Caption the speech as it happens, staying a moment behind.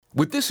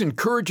With this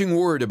encouraging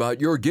word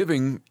about your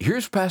giving,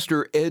 here's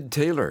Pastor Ed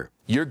Taylor.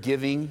 You're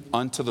giving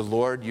unto the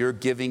Lord, you're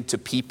giving to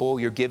people,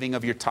 you're giving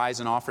of your tithes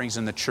and offerings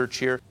in the church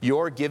here.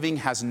 Your giving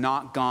has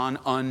not gone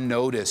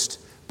unnoticed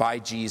by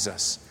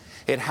Jesus.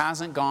 It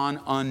hasn't gone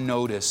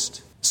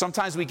unnoticed.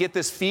 Sometimes we get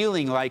this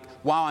feeling like,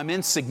 wow, I'm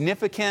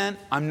insignificant,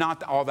 I'm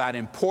not all that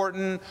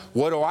important,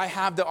 what do I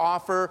have to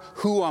offer,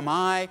 who am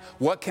I,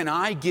 what can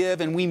I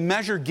give? And we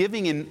measure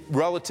giving in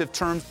relative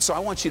terms. So I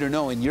want you to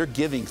know, in your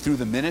giving through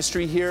the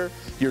ministry here,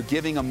 your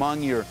giving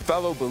among your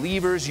fellow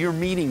believers, your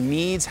meeting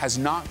needs has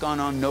not gone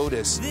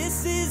unnoticed.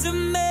 This is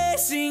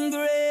amazing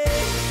grace.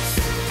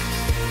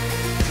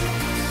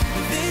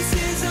 This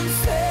is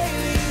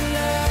unfailing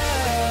love.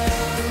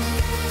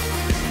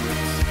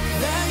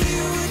 That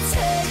you would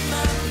take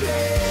my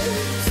place.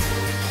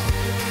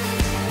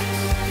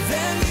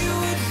 That you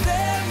would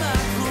bear my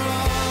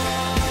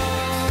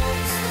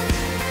cross.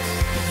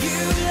 You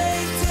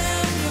laid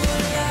down your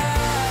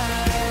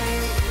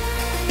life.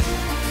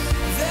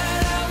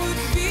 That I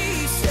would be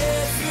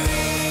set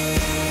free.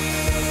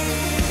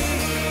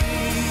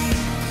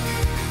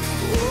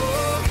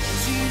 Oh,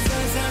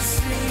 Jesus, I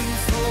sing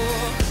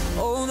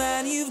for all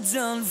that you've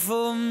done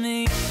for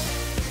me.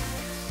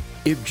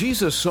 If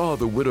Jesus saw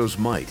the widow's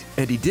mite,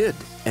 and he did,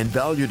 and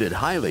valued it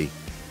highly,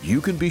 you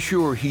can be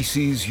sure he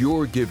sees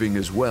your giving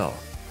as well.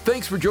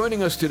 Thanks for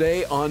joining us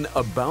today on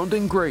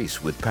Abounding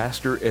Grace with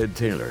Pastor Ed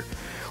Taylor.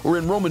 We're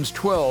in Romans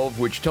 12,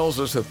 which tells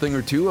us a thing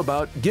or two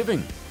about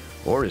giving,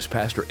 or as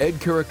Pastor Ed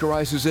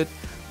characterizes it,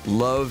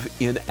 love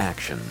in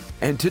action.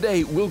 And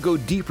today we'll go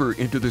deeper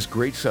into this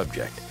great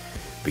subject.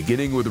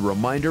 Beginning with a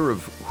reminder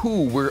of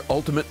who we're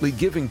ultimately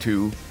giving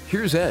to,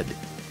 here's Ed.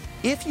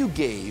 If you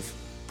gave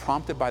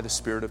prompted by the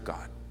Spirit of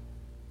God,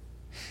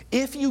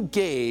 if you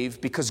gave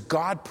because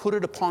God put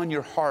it upon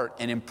your heart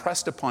and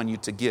impressed upon you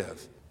to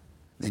give,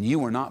 then you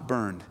were not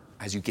burned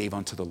as you gave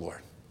unto the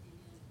Lord.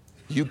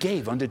 You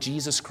gave unto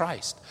Jesus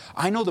Christ.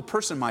 I know the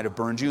person might have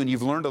burned you, and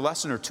you've learned a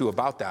lesson or two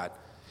about that.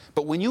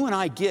 But when you and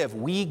I give,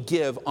 we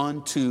give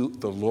unto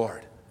the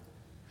Lord.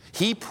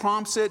 He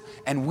prompts it,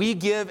 and we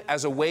give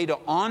as a way to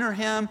honor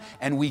Him,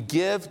 and we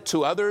give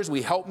to others.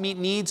 We help meet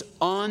needs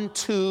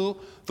unto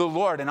the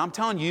Lord. And I'm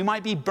telling you, you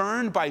might be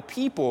burned by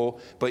people,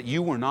 but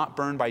you were not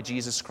burned by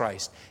Jesus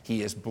Christ.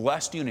 He has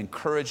blessed you and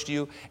encouraged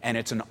you, and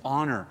it's an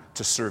honor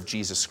to serve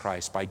Jesus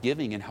Christ by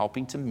giving and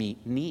helping to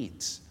meet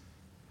needs.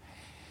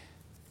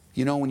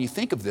 You know, when you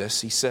think of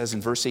this, he says in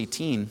verse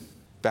 18,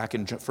 back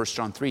in 1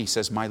 John 3, he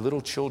says, my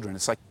little children.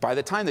 It's like by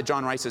the time that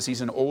John writes this,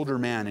 he's an older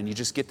man, and you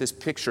just get this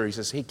picture. He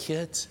says, hey,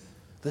 kids,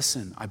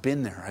 listen, I've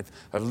been there.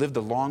 I've lived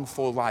a long,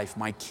 full life.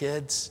 My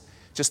kids,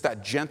 just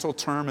that gentle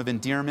term of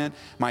endearment,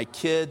 my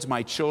kids,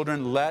 my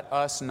children, let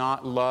us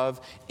not love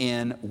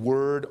in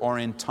word or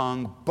in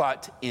tongue,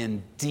 but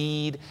in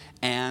deed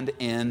and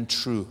in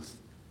truth.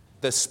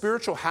 The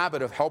spiritual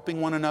habit of helping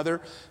one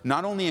another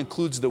not only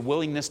includes the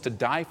willingness to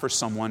die for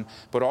someone,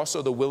 but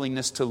also the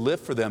willingness to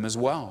live for them as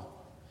well.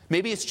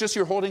 Maybe it's just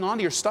you're holding on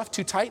to your stuff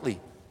too tightly.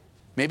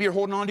 Maybe you're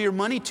holding on to your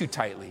money too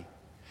tightly.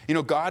 You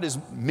know,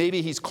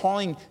 maybe He's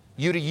calling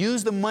you to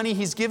use the money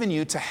He's given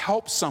you to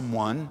help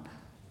someone,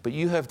 but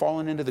you have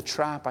fallen into the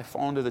trap. I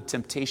fall into the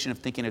temptation of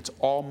thinking it's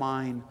all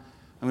mine.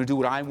 I'm going to do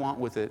what I want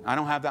with it. I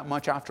don't have that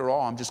much after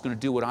all. I'm just going to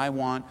do what I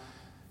want.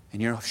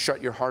 And you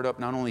shut your heart up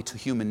not only to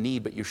human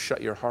need, but you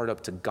shut your heart up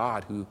to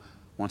God who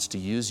wants to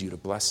use you to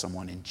bless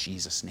someone in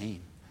Jesus'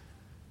 name.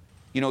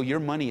 You know, your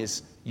money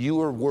is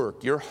your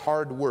work, your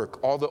hard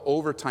work, all the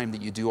overtime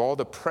that you do, all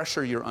the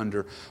pressure you're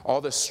under,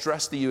 all the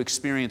stress that you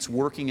experience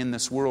working in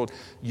this world.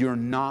 You're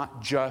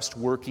not just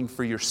working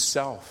for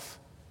yourself.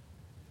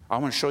 I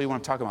want to show you what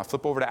I'm talking about.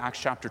 Flip over to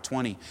Acts chapter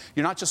 20.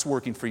 You're not just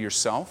working for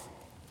yourself.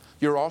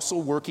 You're also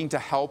working to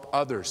help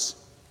others.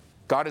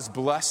 God has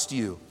blessed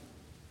you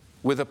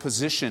with a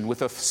position,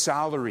 with a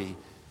salary,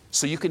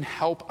 so you can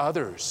help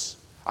others.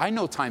 I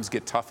know times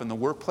get tough in the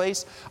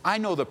workplace. I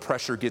know the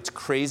pressure gets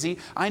crazy.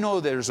 I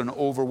know there's an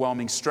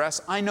overwhelming stress.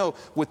 I know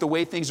with the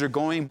way things are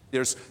going,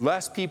 there's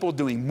less people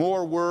doing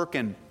more work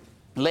and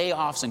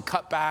layoffs and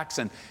cutbacks,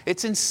 and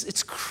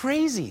it's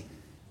crazy.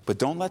 But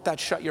don't let that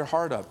shut your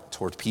heart up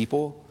toward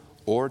people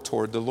or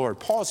toward the Lord.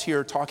 Paul's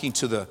here talking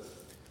to the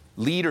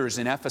leaders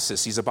in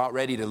Ephesus. He's about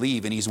ready to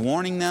leave, and he's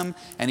warning them,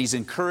 and he's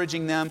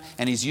encouraging them,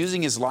 and he's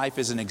using his life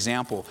as an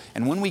example.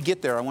 And when we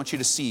get there, I want you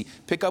to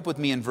pick up with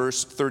me in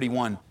verse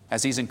 31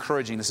 as he's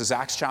encouraging. This is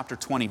Acts chapter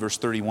 20, verse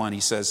 31. He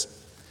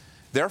says,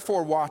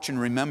 therefore watch and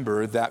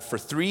remember that for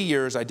 3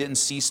 years I didn't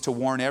cease to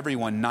warn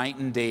everyone night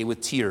and day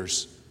with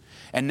tears.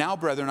 And now,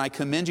 brethren, I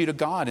commend you to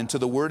God and to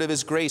the word of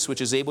His grace,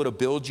 which is able to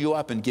build you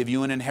up and give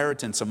you an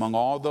inheritance among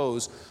all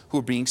those who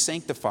are being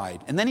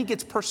sanctified. And then he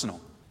gets personal.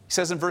 He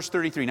says in verse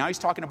 33, now he's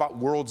talking about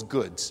world's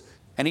goods.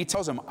 And he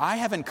tells them, I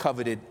haven't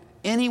coveted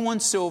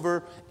anyone's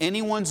silver,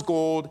 anyone's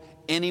gold,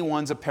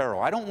 anyone's apparel.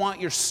 I don't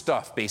want your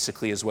stuff,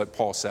 basically, is what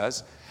Paul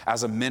says.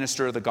 As a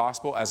minister of the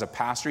gospel, as a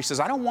pastor, he says,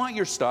 I don't want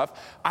your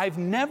stuff. I've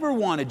never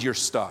wanted your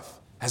stuff.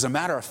 As a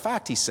matter of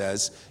fact, he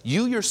says,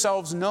 you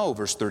yourselves know,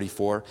 verse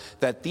 34,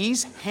 that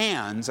these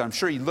hands, I'm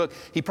sure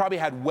he probably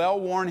had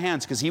well-worn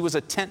hands because he was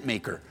a tent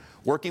maker.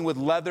 working with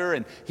leather,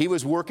 and he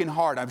was working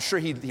hard. I'm sure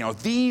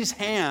these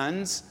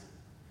hands,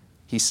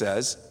 he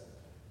says,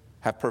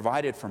 have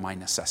provided for my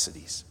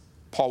necessities.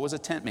 Paul was a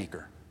tent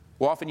maker.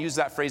 We'll often use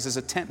that phrase as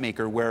a tent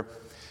maker, where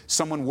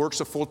someone works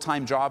a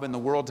full-time job in the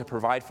world to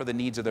provide for the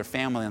needs of their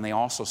family, and they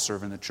also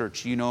serve in the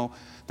church. You know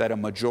that a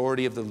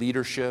majority of the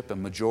leadership, a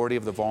majority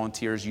of the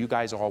volunteers, you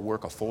guys all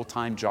work a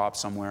full-time job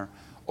somewhere,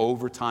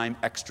 overtime,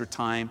 extra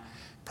time,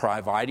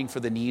 providing for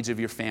the needs of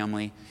your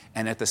family,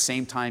 and at the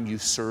same time you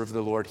serve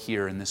the Lord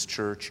here in this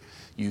church.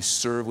 You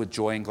serve with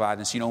joy and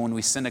gladness. When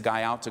we send a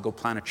guy out to go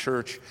plant a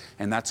church,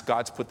 and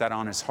God's put that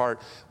on his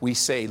heart, we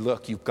say,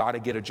 look, you've got to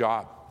get a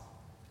job.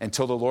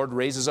 Until the Lord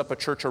raises up a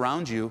church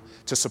around you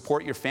to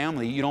support your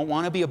family, you don't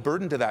want to be a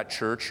burden to that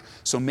church,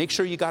 so make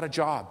sure you got a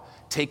job.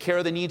 Take care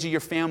of the needs of your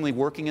family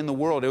working in the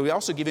world. And we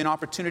also give you an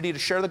opportunity to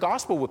share the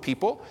gospel with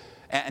people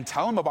and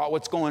tell them about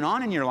what's going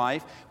on in your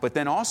life. But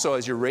then also,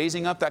 as you're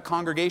raising up that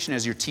congregation,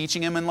 as you're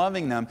teaching them and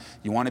loving them,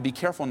 you want to be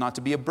careful not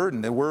to be a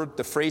burden.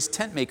 The phrase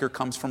tent maker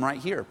comes from right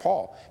here.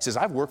 Paul says,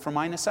 I've worked for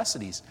my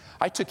necessities.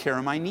 I took care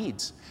of my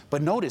needs.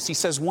 But notice, he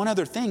says one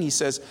other thing. He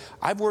says,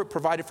 I've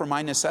provided for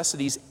my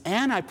necessities,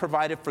 and I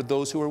provided for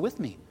those who are with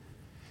me.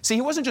 See,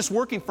 he wasn't just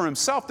working for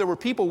himself. There were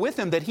people with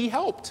him that he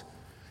helped,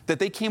 that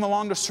they came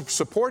along to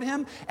support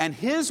him, and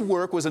his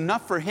work was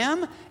enough for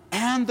him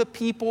and the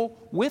people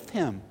with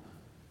him.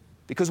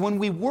 Because when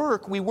we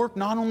work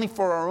not only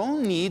for our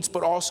own needs,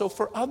 but also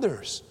for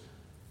others.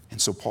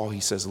 And so Paul, he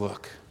says,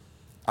 look,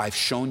 I've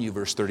shown you,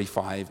 verse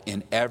 35,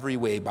 in every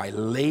way by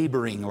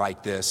laboring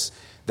like this,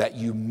 that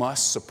you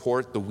must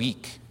support the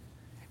weak.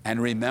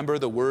 And remember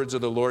the words of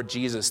the Lord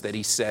Jesus that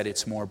he said,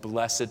 it's more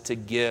blessed to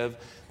give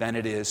than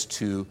it is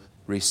to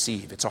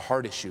receive. It's a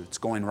heart issue. It's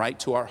going right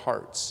to our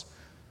hearts.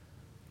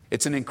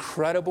 It's an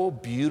incredible,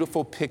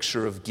 beautiful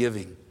picture of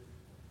giving,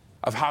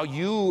 of how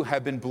you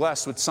have been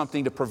blessed with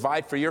something to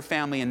provide for your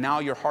family, and now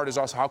your heart is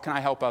also, how can I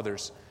help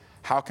others?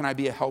 How can I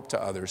be a help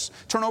to others?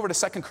 Turn over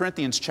to 2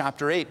 Corinthians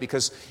chapter 8,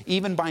 because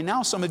even by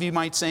now some of you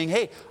might be saying,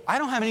 hey, I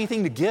don't have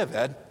anything to give,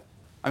 Ed.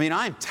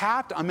 I'm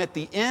tapped, I'm at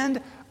the end,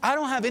 I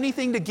don't have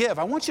anything to give.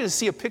 I want you to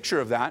see a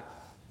picture of that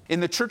in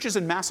the churches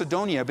in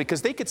Macedonia,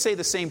 because they could say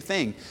the same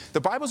thing.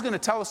 The Bible's going to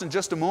tell us in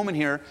just a moment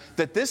here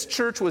that this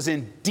church was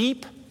in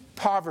deep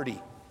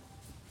poverty.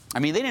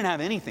 They didn't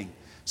have anything.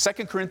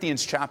 2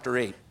 Corinthians chapter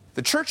 8.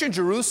 The church in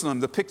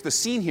Jerusalem, the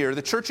scene here,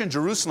 the church in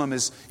Jerusalem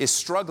is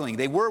struggling.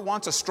 They were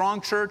once a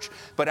strong church,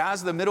 but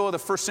as the middle of the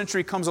first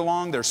century comes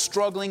along, they're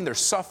struggling, they're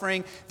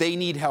suffering, they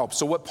need help.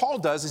 So what Paul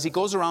does is he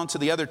goes around to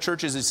the other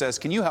churches and says,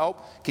 can you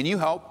help? Can you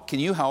help? Can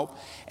you help?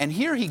 And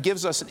here he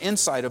gives us an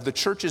insight of the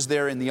churches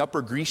there in the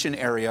upper Grecian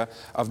area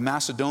of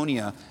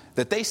Macedonia,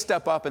 that they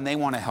step up and they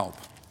want to help.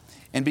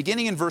 And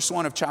beginning in verse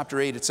 1 of chapter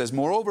 8, it says,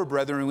 moreover,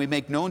 brethren, we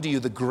make known to you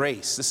the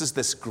grace. This is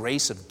this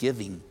grace of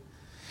giving.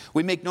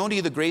 We make known to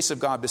you the grace of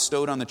God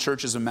bestowed on the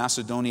churches of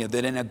Macedonia,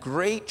 that in a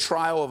great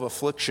trial of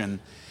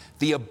affliction,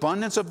 the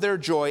abundance of their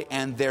joy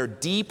and their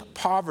deep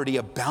poverty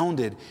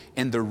abounded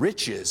in the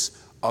riches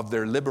of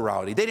their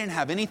liberality. They didn't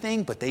have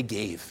anything, but they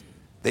gave.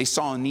 They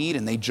saw a need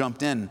and they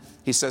jumped in.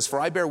 He says, for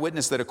I bear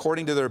witness that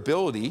according to their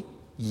ability,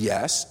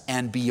 yes,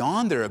 and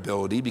beyond their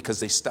ability, because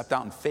they stepped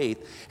out in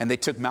faith and they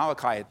took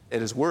Malachi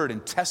at his word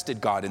and tested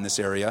God in this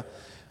area.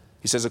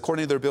 He says,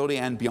 according to their ability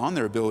and beyond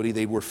their ability,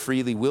 they were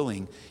freely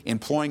willing,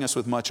 imploring us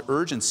with much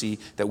urgency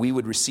that we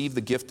would receive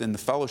the gift and the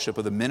fellowship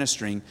of the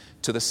ministering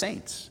to the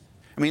saints.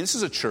 This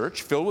is a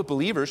church filled with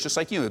believers just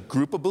like you, a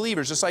group of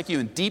believers just like you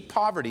in deep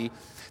poverty,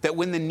 that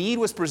when the need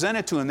was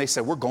presented to them, they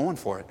said, we're going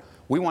for it.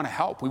 We want to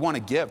help. We want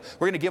to give.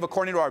 We're going to give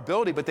according to our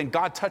ability, but then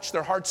God touched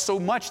their hearts so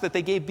much that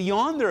they gave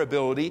beyond their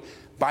ability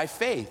by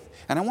faith.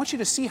 And I want you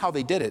to see how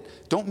they did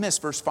it. Don't miss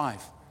verse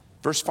 5.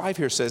 Verse 5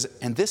 here says,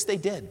 and this they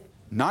did,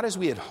 not as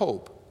we had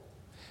hoped,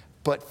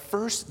 but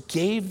first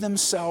gave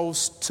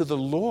themselves to the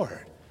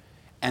Lord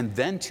and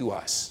then to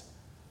us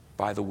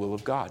by the will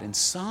of God. And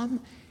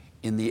some,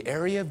 in the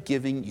area of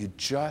giving, you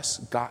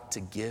just got to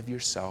give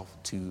yourself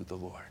to the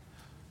Lord.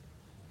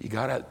 You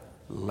got to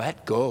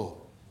let go.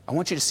 I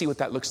want you to see what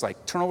that looks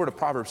like. Turn over to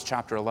Proverbs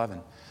chapter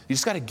 11. You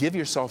just got to give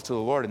yourself to the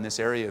Lord in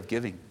this area of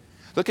giving.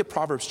 Look at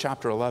Proverbs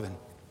chapter 11.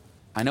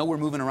 I know we're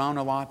moving around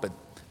a lot, but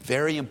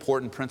very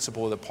important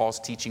principle that Paul's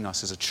teaching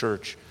us as a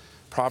church.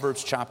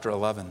 Proverbs chapter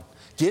 11.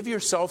 Give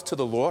yourself to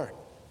the Lord.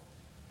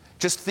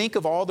 Just think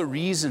of all the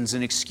reasons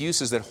and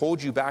excuses that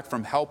hold you back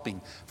from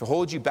helping, that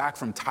hold you back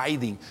from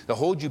tithing, that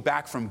hold you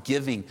back from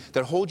giving,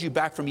 that hold you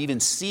back from even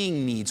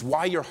seeing needs,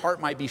 why your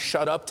heart might be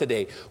shut up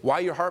today, why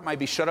your heart might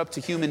be shut up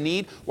to human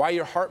need, why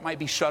your heart might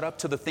be shut up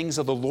to the things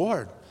of the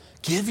Lord.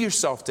 Give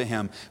yourself to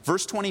him.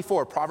 Verse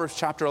 24, Proverbs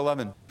chapter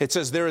 11. It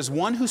says, there is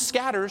one who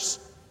scatters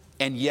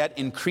and yet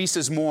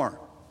increases more.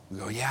 We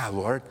go, yeah,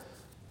 Lord.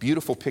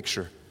 Beautiful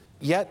picture.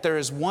 Yet there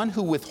is one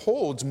who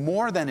withholds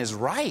more than is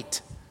right.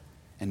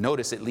 And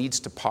notice it leads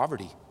to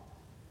poverty.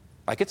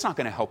 Like, it's not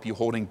going to help you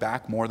holding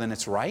back more than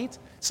it's right.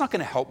 It's not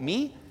going to help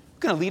me. It's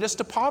going to lead us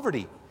to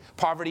poverty.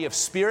 Poverty of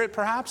spirit,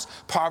 perhaps.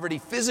 Poverty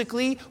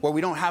physically, where we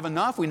don't have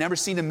enough. We never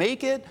seem to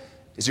make it.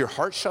 Is your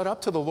heart shut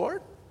up to the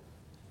Lord?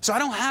 So I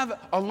don't have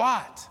a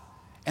lot.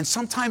 And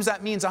sometimes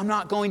that means I'm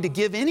not going to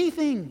give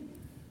anything.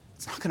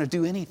 It's not going to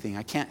do anything.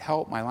 I can't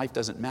help. My life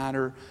doesn't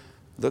matter.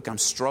 Look, I'm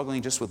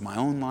struggling just with my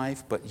own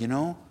life. But you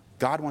know,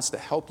 God wants to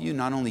help you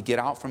not only get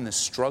out from this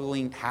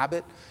struggling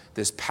habit,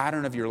 this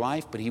pattern of your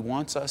life, but He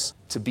wants us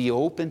to be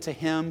open to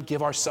Him,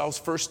 give ourselves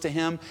first to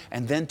Him,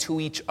 and then to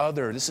each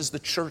other. This is the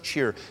church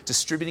here,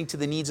 distributing to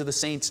the needs of the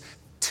saints,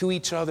 to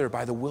each other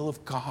by the will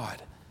of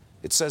God.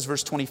 It says,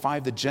 verse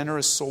 25, the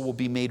generous soul will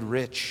be made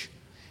rich,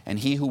 and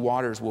he who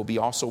waters will be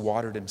also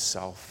watered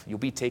himself. You'll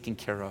be taken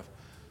care of.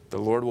 The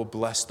Lord will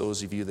bless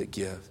those of you that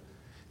give.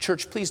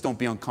 Church, please don't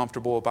be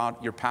uncomfortable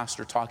about your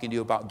pastor talking to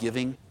you about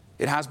giving.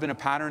 It has been a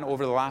pattern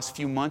over the last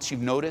few months.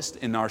 You've noticed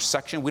in our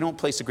section, we don't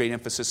place a great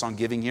emphasis on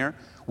giving here.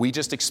 We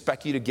just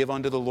expect you to give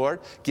unto the Lord,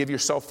 give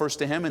yourself first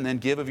to Him, and then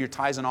give of your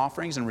tithes and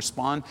offerings and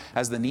respond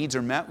as the needs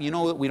are met. You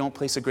know that we don't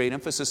place a great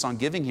emphasis on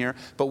giving here,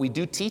 but we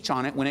do teach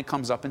on it when it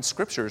comes up in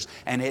Scriptures.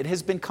 And it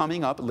has been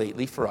coming up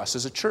lately for us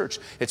as a church.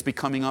 It's been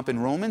coming up in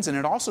Romans, and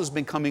it also has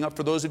been coming up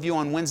for those of you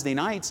on Wednesday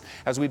nights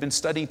as we've been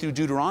studying through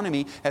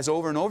Deuteronomy, as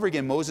over and over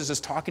again Moses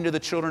is talking to the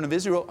children of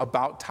Israel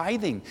about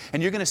tithing.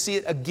 And you're going to see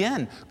it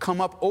again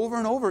come up over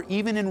and over,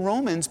 even in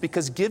Romans,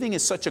 because giving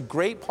is such a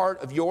great part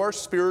of your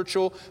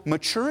spiritual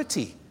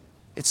maturity.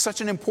 It's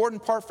such an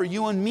important part for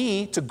you and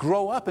me to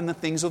grow up in the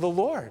things of the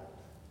Lord.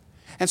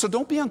 And so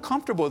don't be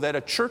uncomfortable that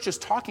a church is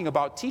talking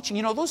about teaching.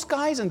 You know, those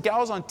guys and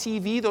gals on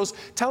TV, those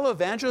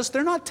televangelists,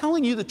 they're not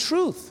telling you the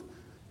truth.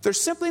 They're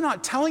simply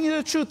not telling you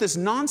the truth. This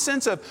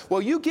nonsense of,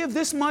 well, you give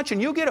this much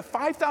and you'll get a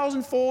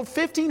 5,000-fold,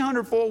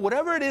 1,500-fold,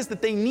 whatever it is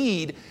that they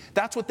need,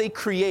 that's what they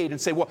create and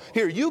say, well,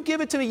 here, you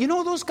give it to me. You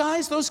know those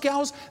guys, those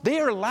gals,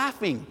 they are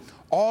laughing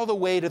all the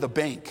way to the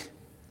bank,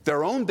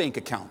 their own bank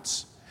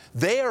accounts.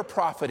 They are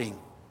profiting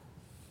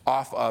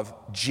off of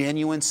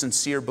genuine,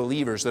 sincere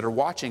believers that are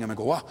watching them and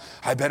go, well,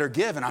 I better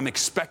give, and I'm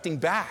expecting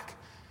back.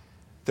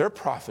 They're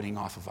profiting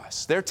off of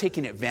us. They're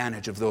taking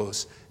advantage of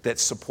those that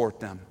support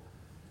them,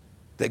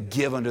 that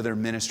give unto their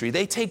ministry.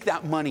 They take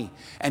that money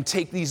and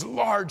take these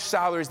large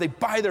salaries. They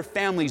buy their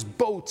families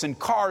boats and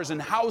cars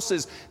and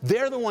houses.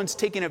 They're the ones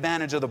taking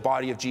advantage of the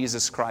body of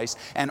Jesus Christ.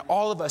 And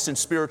all of us in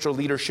spiritual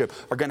leadership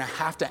are going to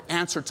have to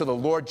answer to the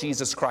Lord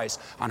Jesus Christ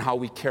on how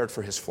we cared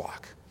for His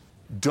flock.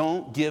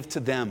 Don't give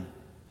to them.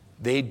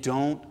 They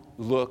don't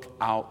look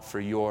out for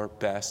your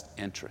best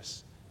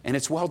interests. And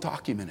it's well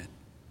documented.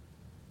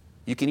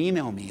 You can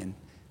email me, and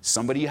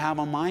somebody you have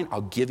on mind, I'll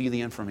give you the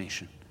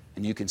information,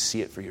 and you can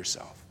see it for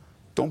yourself.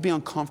 Don't be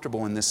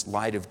uncomfortable in this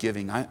light of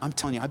giving. I'm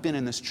telling you, I've been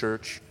in this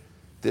church,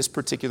 this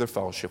particular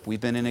fellowship. We've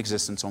been in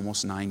existence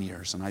almost 9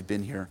 years, and I've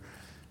been here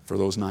for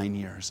those 9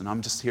 years. And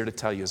I'm just here to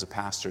tell you as a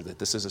pastor that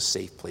this is a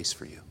safe place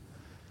for you.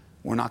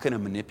 We're not going to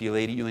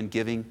manipulate you in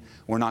giving.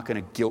 We're not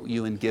going to guilt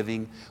you in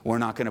giving. We're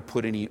not going to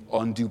put any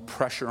undue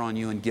pressure on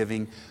you in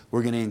giving.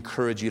 We're going to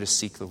encourage you to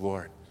seek the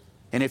Lord.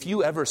 And if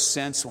you ever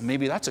sense, well,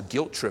 maybe that's a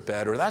guilt trip,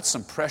 Ed, or that's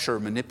some pressure or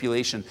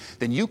manipulation,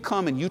 then you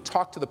come and you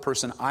talk to the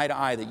person eye to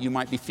eye that you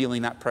might be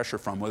feeling that pressure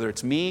from, whether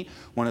it's me,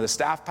 one of the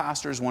staff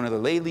pastors, one of the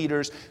lay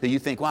leaders, that you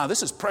think, wow,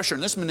 this is pressure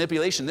and this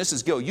manipulation, this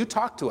is guilt. You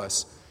talk to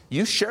us.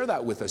 You share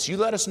that with us. You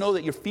let us know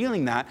that you're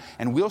feeling that,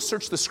 and we'll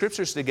search the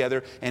Scriptures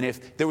together, and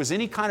if there was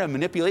any kind of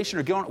manipulation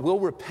or guilt, we'll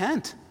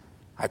repent.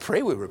 I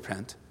pray we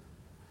repent.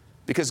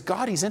 Because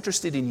God, He's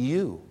interested in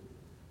you.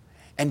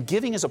 And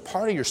giving is a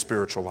part of your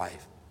spiritual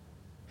life.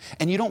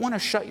 And you don't want to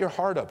shut your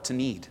heart up to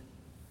need.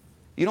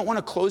 You don't want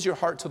to close your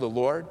heart to the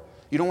Lord.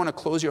 You don't want to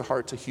close your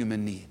heart to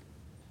human need.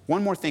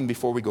 One more thing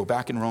before we go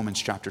back in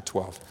Romans chapter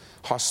 12.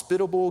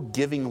 Hospitable,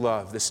 giving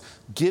love. This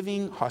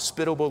giving,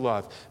 hospitable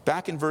love.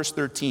 Back in verse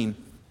 13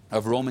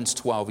 of Romans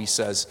 12, he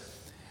says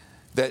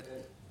that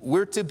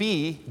we're to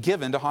be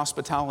given to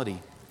hospitality,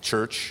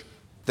 church.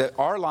 That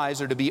our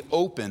lives are to be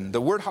open.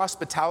 The word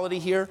hospitality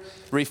here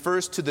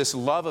refers to this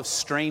love of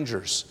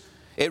strangers.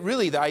 It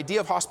really, the idea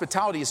of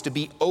hospitality is to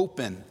be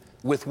open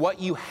with what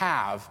you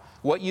have,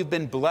 what you've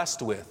been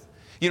blessed with.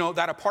 You know,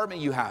 that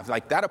apartment you have,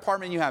 like that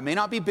apartment you have may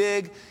not be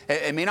big,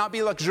 it may not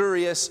be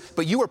luxurious,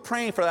 but you were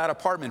praying for that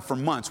apartment for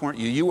months, weren't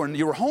you? You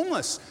were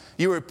homeless.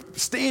 You were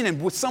staying in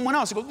with someone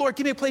else. You go, Lord,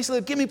 give me a place to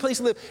live, give me a place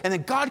to live. And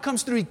then God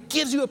comes through, He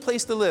gives you a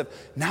place to live.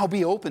 Now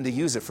be open to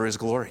use it for His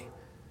glory.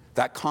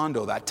 That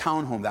condo, that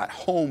townhome, that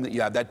home that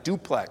you have, that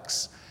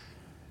duplex,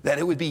 that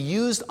it would be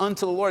used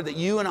unto the Lord, that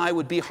you and I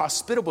would be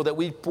hospitable, that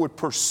we would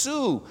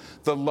pursue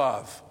the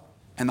love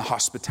and the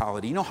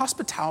hospitality. You know,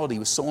 hospitality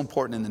was so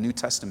important in the New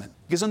Testament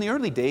because in the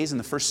early days, in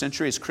the first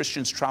century, as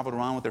Christians traveled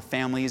around with their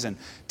families and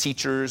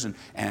teachers and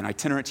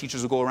itinerant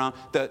teachers would go around,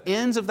 the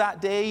inns of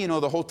that day, you know,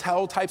 the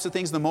hotel types of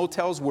things, the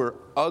motels were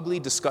ugly,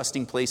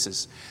 disgusting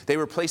places. They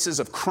were places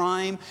of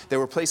crime. They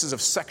were places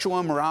of sexual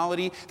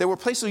immorality. They were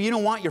places where you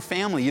don't want your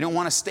family. You don't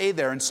want to stay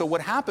there. And so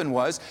what happened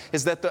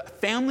is that the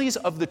families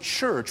of the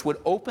church would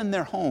open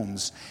their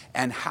homes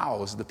and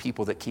house the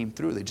people that came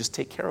through. They just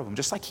take care of them,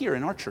 just like here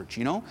in our church,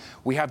 you know.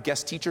 We have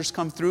guest teachers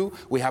come through.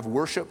 We have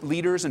worship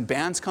leaders and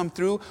bands come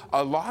through.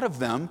 A lot of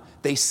them,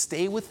 they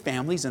stay with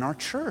families in our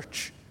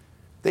church.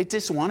 They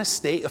just want to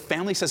stay. A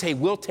family says, hey,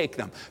 we'll take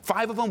them.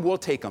 5 of them, we'll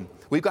take them.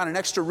 We've got an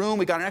extra room.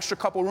 We've got an extra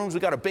couple rooms.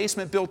 We've got a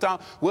basement built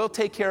out. We'll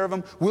take care of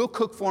them. We'll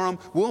cook for them.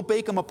 We'll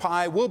bake them a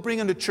pie. We'll bring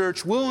them to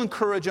church. We'll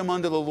encourage them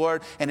unto the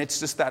Lord. And it's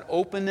just that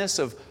openness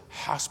of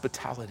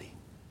hospitality,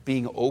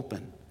 being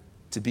open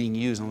to being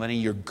used and letting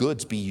your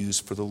goods be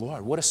used for the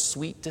Lord. What a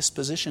sweet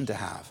disposition to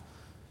have.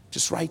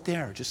 Just right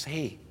there. Just,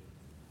 hey,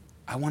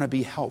 I want to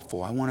be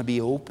helpful. I want to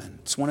be open.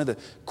 It's one of the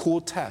cool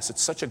tests.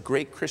 It's such a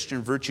great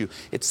Christian virtue.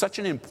 It's such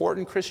an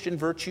important Christian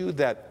virtue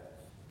that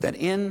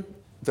in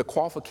the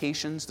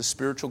qualifications, the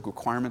spiritual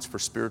requirements for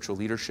spiritual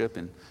leadership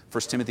in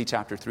 1 Timothy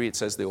chapter 3, it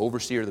says the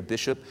overseer, the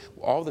bishop,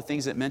 all the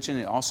things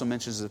it also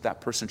mentions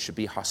that person should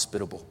be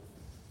hospitable.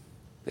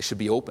 They should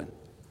be open.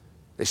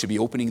 They should be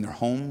opening their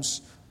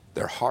homes,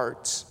 their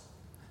hearts,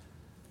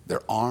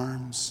 their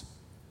arms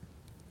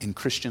in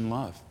Christian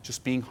love.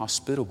 Just being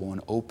hospitable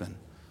and open.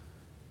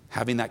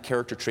 Having that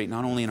character trait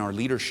not only in our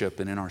leadership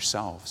and in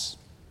ourselves.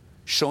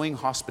 Showing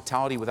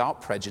hospitality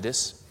without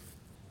prejudice.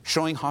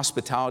 Showing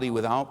hospitality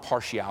without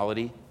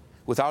partiality.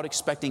 Without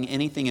expecting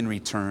anything in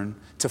return.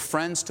 To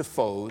friends, to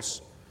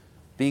foes.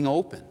 Being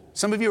open.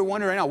 Some of you are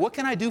wondering right now, what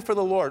can I do for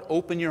the Lord?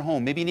 Open your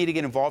home. Maybe you need to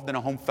get involved in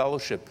a home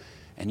fellowship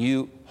and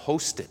you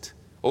host it.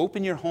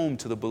 Open your home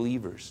to the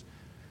believers.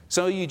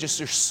 Some of you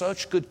are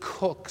such good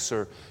cooks,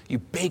 or you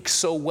bake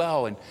so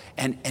well, and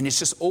it's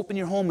just open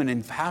your home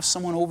and have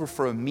someone over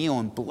for a meal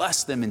and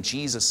bless them in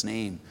Jesus'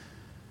 name.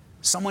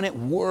 Someone at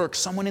work,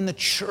 someone in the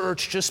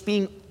church, just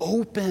being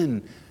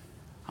open.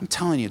 I'm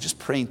telling you, just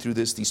praying through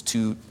these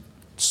 2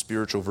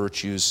 spiritual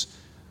virtues,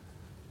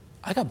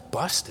 I got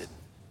busted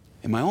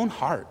in my own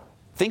heart.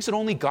 Things that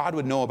only God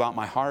would know about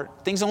my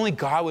heart, things only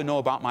God would know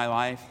about my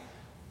life.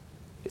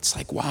 It's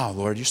like, wow,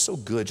 Lord, you're so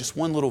good. Just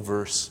one little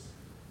verse.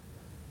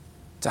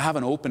 To have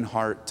an open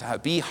heart, to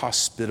be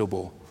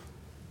hospitable,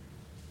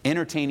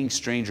 entertaining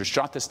strangers.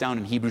 Jot this down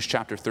in Hebrews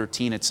chapter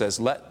 13. It says,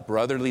 let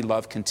brotherly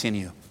love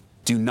continue.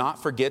 Do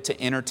not forget to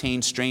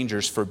entertain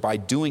strangers, for by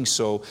doing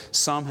so,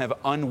 some have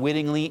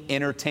unwittingly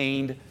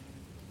entertained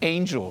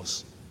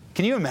angels.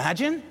 Can you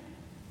imagine?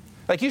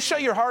 Like, you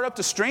shut your heart up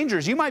to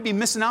strangers, you might be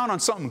missing out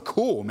on something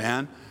cool,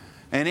 man.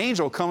 An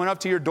angel coming up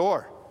to your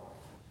door.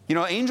 You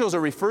know, angels are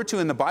referred to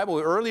in the Bible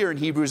earlier in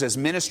Hebrews as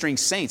ministering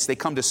saints. They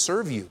come to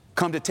serve you,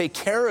 come to take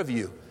care of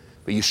you.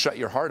 But you shut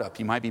your heart up,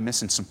 you might be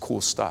missing some cool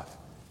stuff.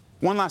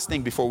 One last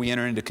thing before we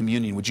enter into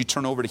communion. Would you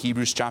turn over to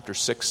Hebrews chapter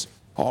 6,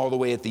 all the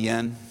way at the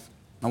end?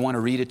 I want to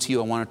read it to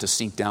you. I want it to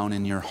sink down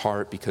in your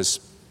heart,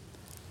 because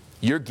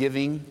you're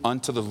giving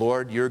unto the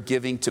Lord. You're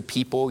giving to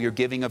people. You're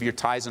giving of your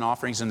tithes and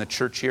offerings in the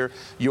church here.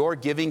 Your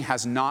giving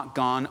has not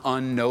gone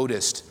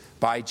unnoticed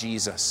by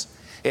Jesus.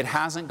 It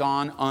hasn't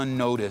gone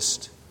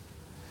unnoticed.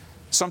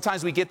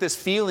 Sometimes we get this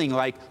feeling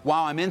like,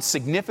 wow, I'm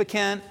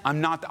insignificant. I'm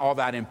not all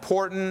that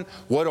important.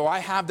 What do I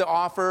have to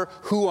offer?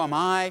 Who am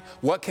I?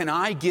 What can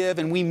I give?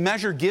 And we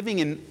measure giving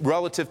in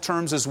relative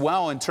terms as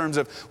well, in terms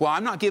of, well,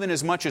 I'm not giving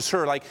as much as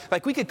her. Like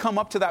we could come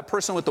up to that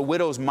person with the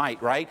widow's mite,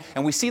 right?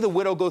 And we see the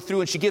widow go through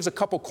and she gives a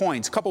couple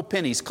coins, a couple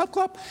pennies, clup,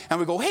 clup. And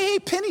we go, hey,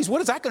 pennies,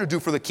 what is that going to do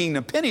for the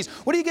kingdom? Pennies,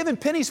 what are you giving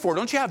pennies for?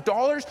 Don't you have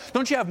dollars?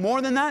 Don't you have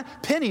more than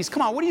that? Pennies,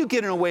 come on, what are you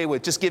getting away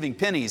with just giving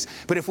pennies?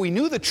 But if we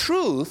knew the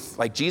truth,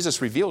 like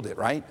Jesus revealed it,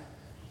 right?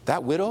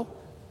 That widow,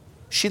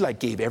 she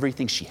gave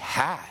everything she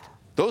had.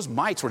 Those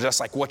mites were just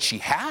like what she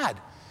had.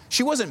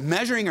 She wasn't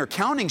measuring or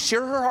counting.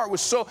 Her heart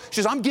was she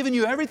says, I'm giving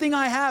you everything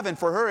I have. And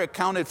for her, it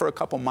counted for a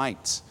couple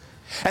mites.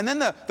 And then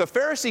the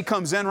Pharisee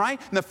comes in, right?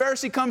 And the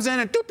Pharisee comes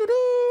in and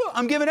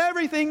I'm giving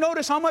everything.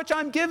 Notice how much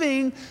I'm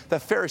giving. The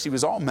Pharisee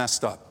was all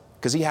messed up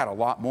because he had a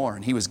lot more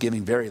and he was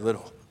giving very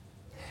little.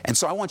 And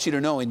so I want you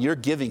to know, in your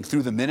giving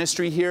through the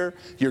ministry here,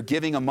 you're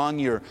giving among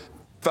your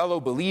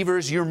fellow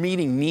believers, your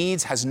meeting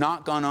needs has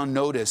not gone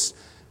unnoticed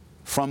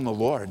from the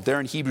Lord. There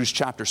in Hebrews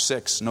chapter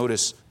 6,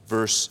 notice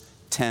verse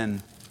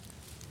 10.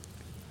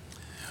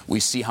 We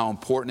see how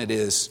important it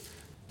is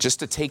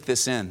just to take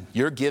this in.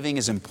 Your giving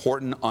is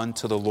important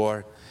unto the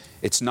Lord.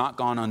 It's not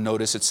gone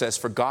unnoticed. It says,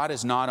 for God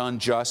is not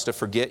unjust to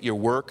forget your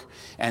work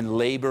and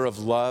labor of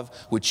love,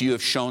 which you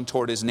have shown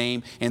toward his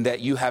name, in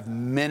that you have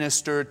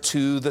ministered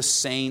to the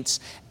saints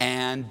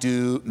and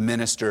do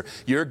minister.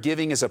 Your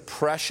giving is a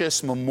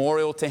precious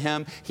memorial to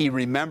him. He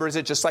remembers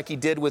it just like he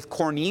did with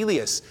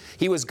Cornelius.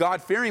 He was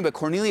God-fearing, but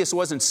Cornelius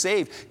wasn't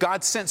saved.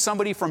 God sent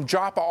somebody from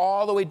Joppa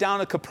all the way down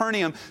to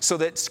Capernaum so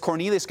that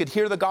Cornelius could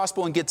hear the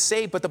gospel and get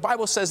saved. But the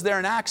Bible says there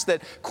in Acts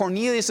that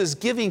Cornelius'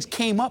 givings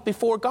came up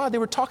before God. They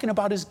were talking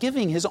about his giving,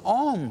 his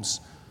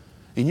alms.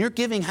 And your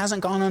giving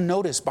hasn't gone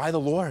unnoticed by the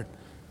Lord.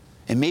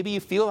 And maybe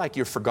you feel like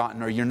you're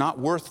forgotten or you're not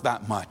worth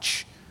that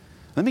much.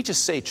 Let me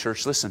just say,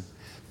 church, listen.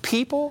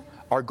 People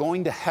are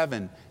going to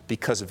heaven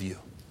because of you.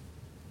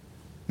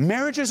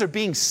 Marriages are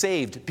being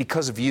saved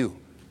because of you.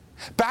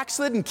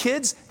 Backslidden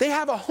kids, they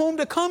have a home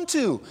to come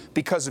to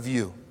because of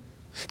you.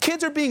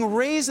 Kids are being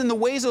raised in the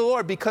ways of the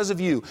Lord because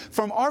of you.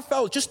 From our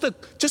fellow, just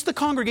the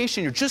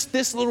congregation here, just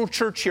this little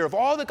church here, of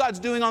all that God's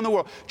doing on the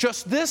world,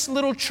 just this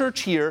little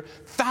church here,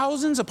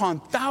 thousands upon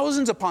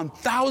thousands upon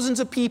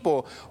thousands of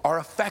people are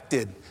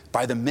affected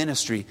by the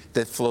ministry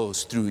that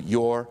flows through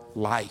your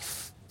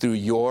life, through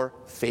your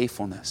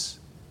faithfulness.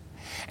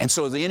 And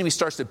so the enemy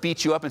starts to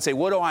beat you up and say,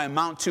 what do I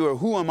amount to, or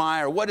who am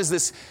I, or what is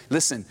this?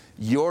 Listen,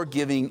 your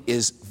giving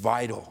is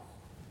vital.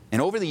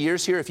 And over the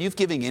years here, if you've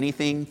given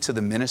anything to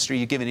the ministry,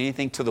 you've given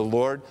anything to the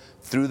Lord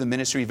through the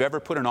ministry, you've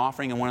ever put an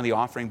offering in one of the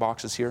offering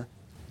boxes here,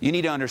 you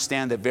need to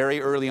understand that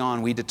very early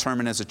on we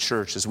determined as a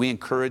church, as we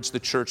encourage the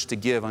church to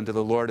give unto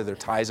the Lord of their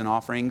tithes and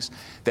offerings,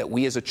 that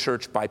we as a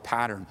church by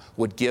pattern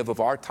would give of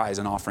our tithes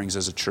and offerings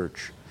as a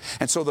church.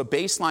 And so the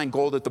baseline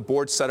goal that the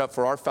board set up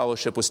for our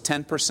fellowship was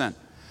 10%.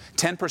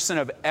 10%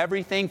 of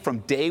everything from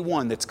day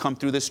one that's come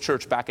through this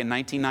church back in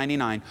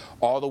 1999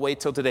 all the way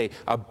till today.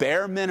 A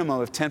bare minimum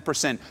of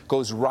 10%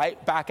 goes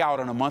right back out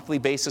on a monthly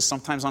basis,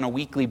 sometimes on a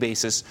weekly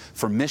basis,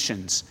 for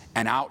missions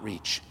and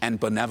outreach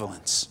and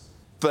benevolence.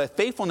 The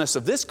faithfulness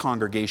of this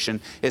congregation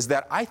is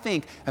that I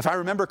think, if I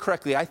remember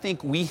correctly, I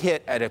think we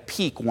hit at a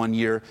peak one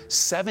year,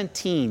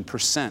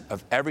 17%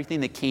 of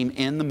everything that came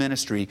in the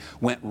ministry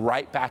went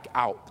right back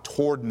out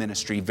toward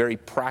ministry, very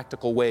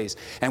practical ways.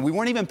 And we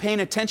weren't even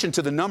paying attention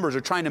to the numbers or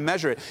trying to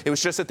measure it. It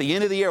was just at the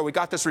end of the year, we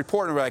got this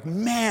report and we're like,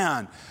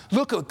 man,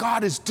 look what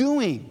God is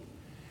doing.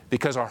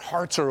 Because our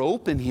hearts are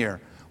open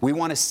here. We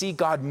want to see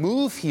God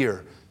move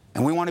here.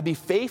 And we want to be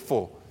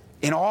faithful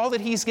in all that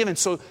He's given.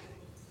 So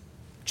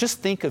just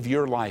think of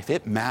your life.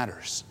 It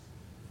matters.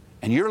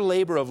 And your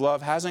labor of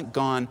love hasn't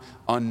gone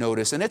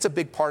unnoticed. And it's a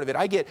big part of it.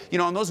 I get,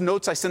 on those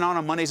notes I send out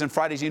on Mondays and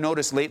Fridays, you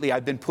notice lately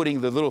I've been putting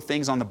the little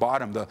things on the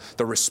bottom,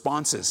 the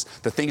responses,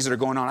 the things that are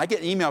going on. I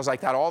get emails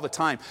like that all the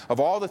time of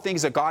all the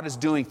things that God is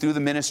doing through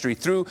the ministry,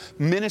 through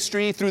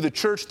the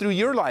church, through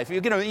your life. You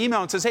get an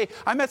email and says, hey,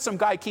 I met some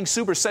guy, King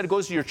Super, said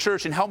goes to your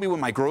church and help me with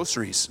my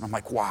groceries. And I'm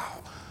like,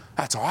 wow,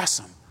 that's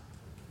awesome.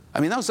 I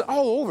mean, that was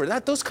all over.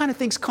 Those kind of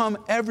things come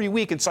every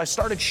week. And so I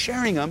started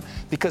sharing them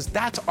because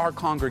that's our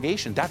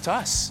congregation. That's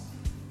us.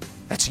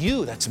 That's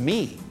you. That's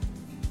me.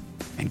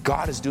 And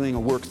God is doing a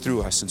work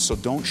through us. And so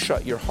don't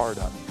shut your heart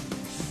up.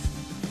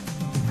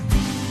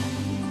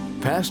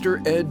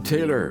 Pastor Ed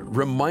Taylor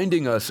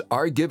reminding us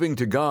our giving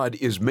to God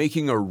is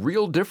making a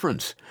real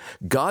difference.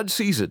 God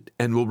sees it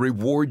and will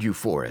reward you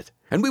for it.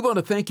 And we want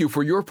to thank you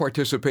for your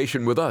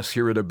participation with us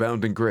here at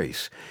Abounding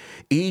Grace.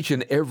 Each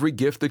and every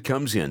gift that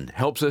comes in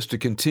helps us to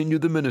continue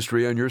the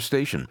ministry on your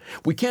station.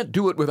 We can't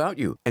do it without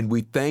you, and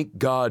we thank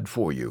God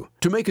for you.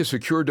 To make a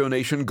secure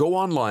donation, go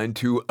online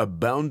to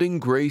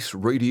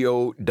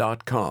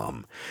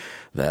aboundinggraceradio.com.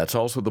 That's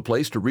also the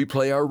place to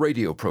replay our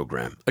radio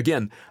program.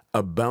 Again,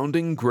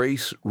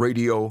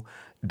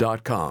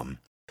 aboundinggraceradio.com.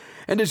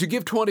 And as you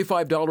give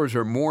 $25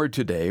 or more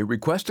today,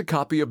 request a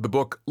copy of the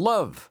book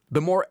Love,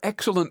 the More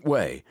Excellent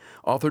Way,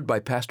 authored by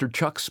Pastor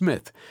Chuck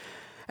Smith.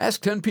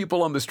 Ask 10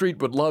 people on the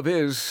street what love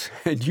is,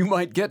 and you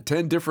might get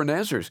 10 different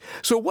answers.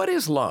 So what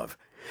is love?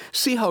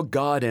 See how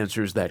God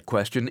answers that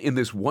question in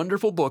this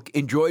wonderful book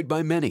enjoyed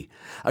by many.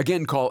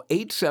 Again, call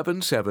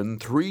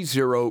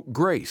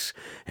 877-30-GRACE,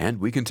 and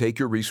we can take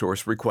your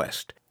resource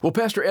request. Well,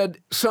 Pastor Ed,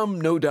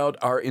 some no doubt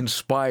are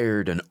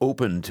inspired and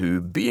open to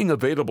being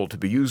available to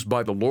be used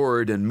by the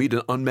Lord and meet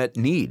an unmet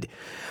need.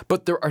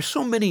 But there are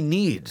so many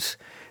needs,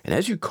 and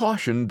as you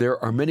cautioned,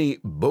 there are many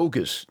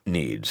bogus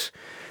needs.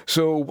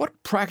 So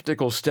what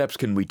practical steps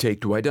can we take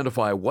to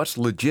identify what's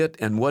legit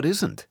and what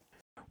isn't?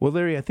 Well,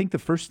 Larry, I think the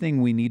first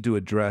thing we need to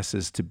address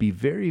is to be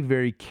very,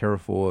 very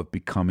careful of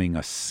becoming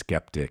a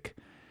skeptic.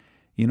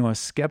 A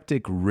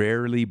skeptic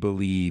rarely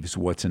believes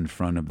what's in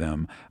front of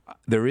them.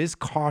 There is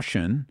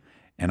caution,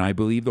 and I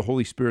believe the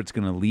Holy Spirit's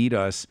going to lead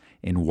us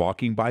in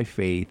walking by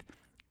faith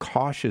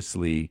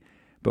cautiously,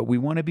 but we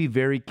want to be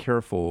very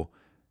careful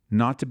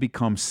not to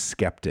become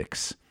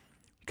skeptics,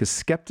 because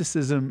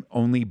skepticism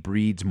only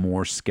breeds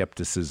more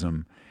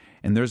skepticism.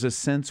 And there's a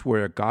sense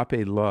where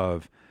agape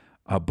love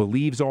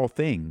believes all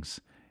things,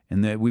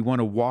 and that we want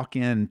to walk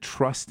in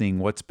trusting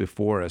what's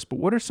before us. But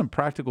what are some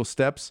practical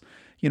steps,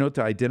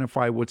 to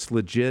identify what's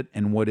legit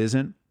and what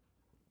isn't?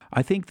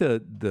 I think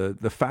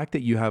the fact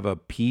that you have a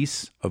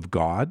piece of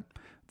God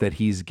that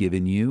He's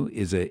given you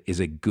is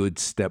a good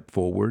step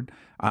forward.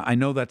 I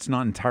know that's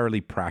not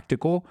entirely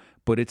practical,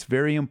 but it's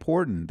very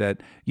important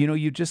that,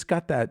 you just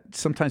got that.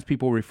 Sometimes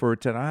people refer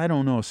to it, I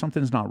don't know,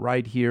 something's not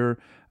right here.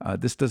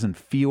 This doesn't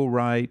feel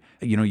right.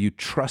 You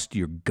trust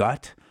your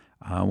gut.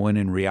 When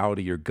in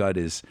reality, your gut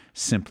is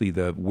simply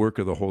the work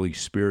of the Holy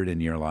Spirit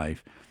in your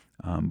life.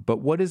 But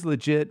what is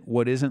legit?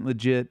 What isn't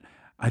legit?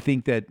 I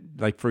think that,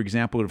 like, for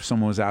example, if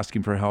someone was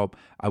asking for help,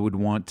 I would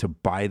want to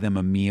buy them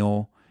a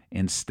meal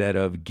instead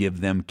of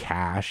give them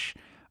cash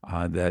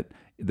that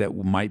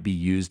might be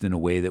used in a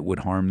way that would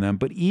harm them.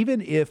 But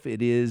even if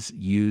it is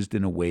used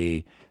in a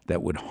way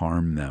that would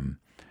harm them,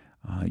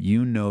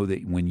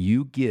 that when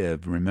you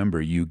give,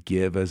 remember, you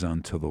give as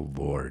unto the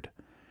Lord.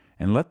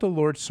 And let the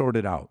Lord sort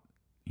it out.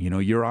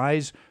 Your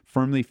eyes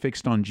firmly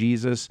fixed on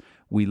Jesus,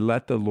 we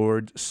let the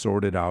Lord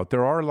sort it out.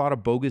 There are a lot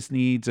of bogus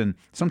needs, and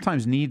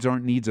sometimes needs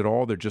aren't needs at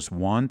all. They're just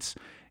wants.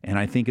 And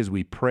I think as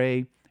we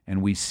pray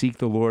and we seek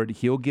the Lord,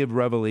 He'll give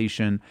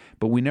revelation,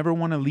 but we never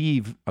want to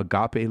leave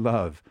agape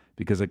love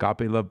because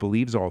agape love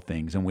believes all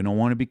things, and we don't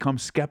want to become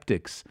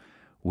skeptics.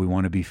 We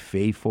want to be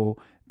faithful,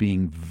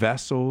 being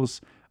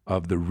vessels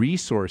of the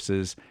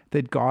resources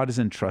that God has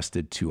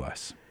entrusted to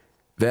us.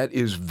 That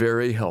is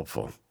very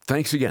helpful.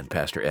 Thanks again,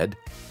 Pastor Ed.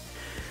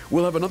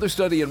 We'll have another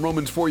study in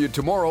Romans for you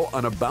tomorrow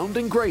on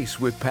Abounding Grace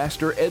with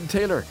Pastor Ed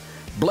Taylor.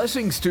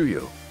 Blessings to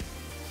you.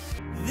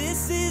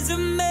 This is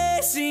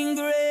amazing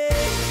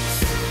grace.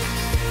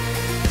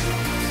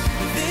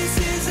 This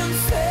is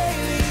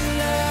unfailing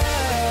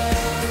love.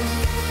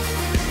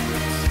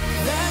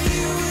 That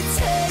you would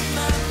take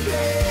my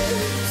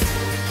place.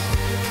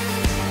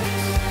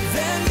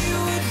 That you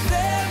would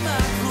bear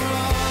my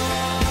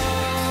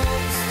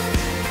cross.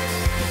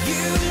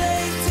 You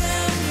laid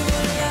down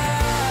your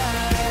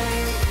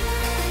life.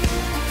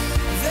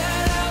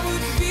 That I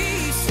would be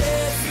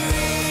set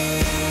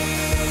free.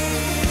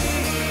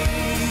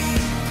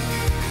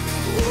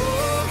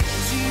 Oh,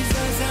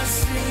 Jesus, I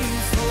sing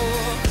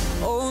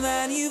for all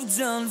that you've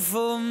done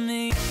for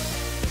me.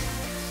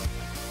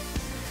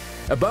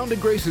 Abounding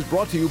Grace is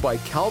brought to you by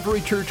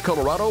Calvary Church,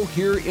 Colorado,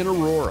 here in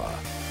Aurora.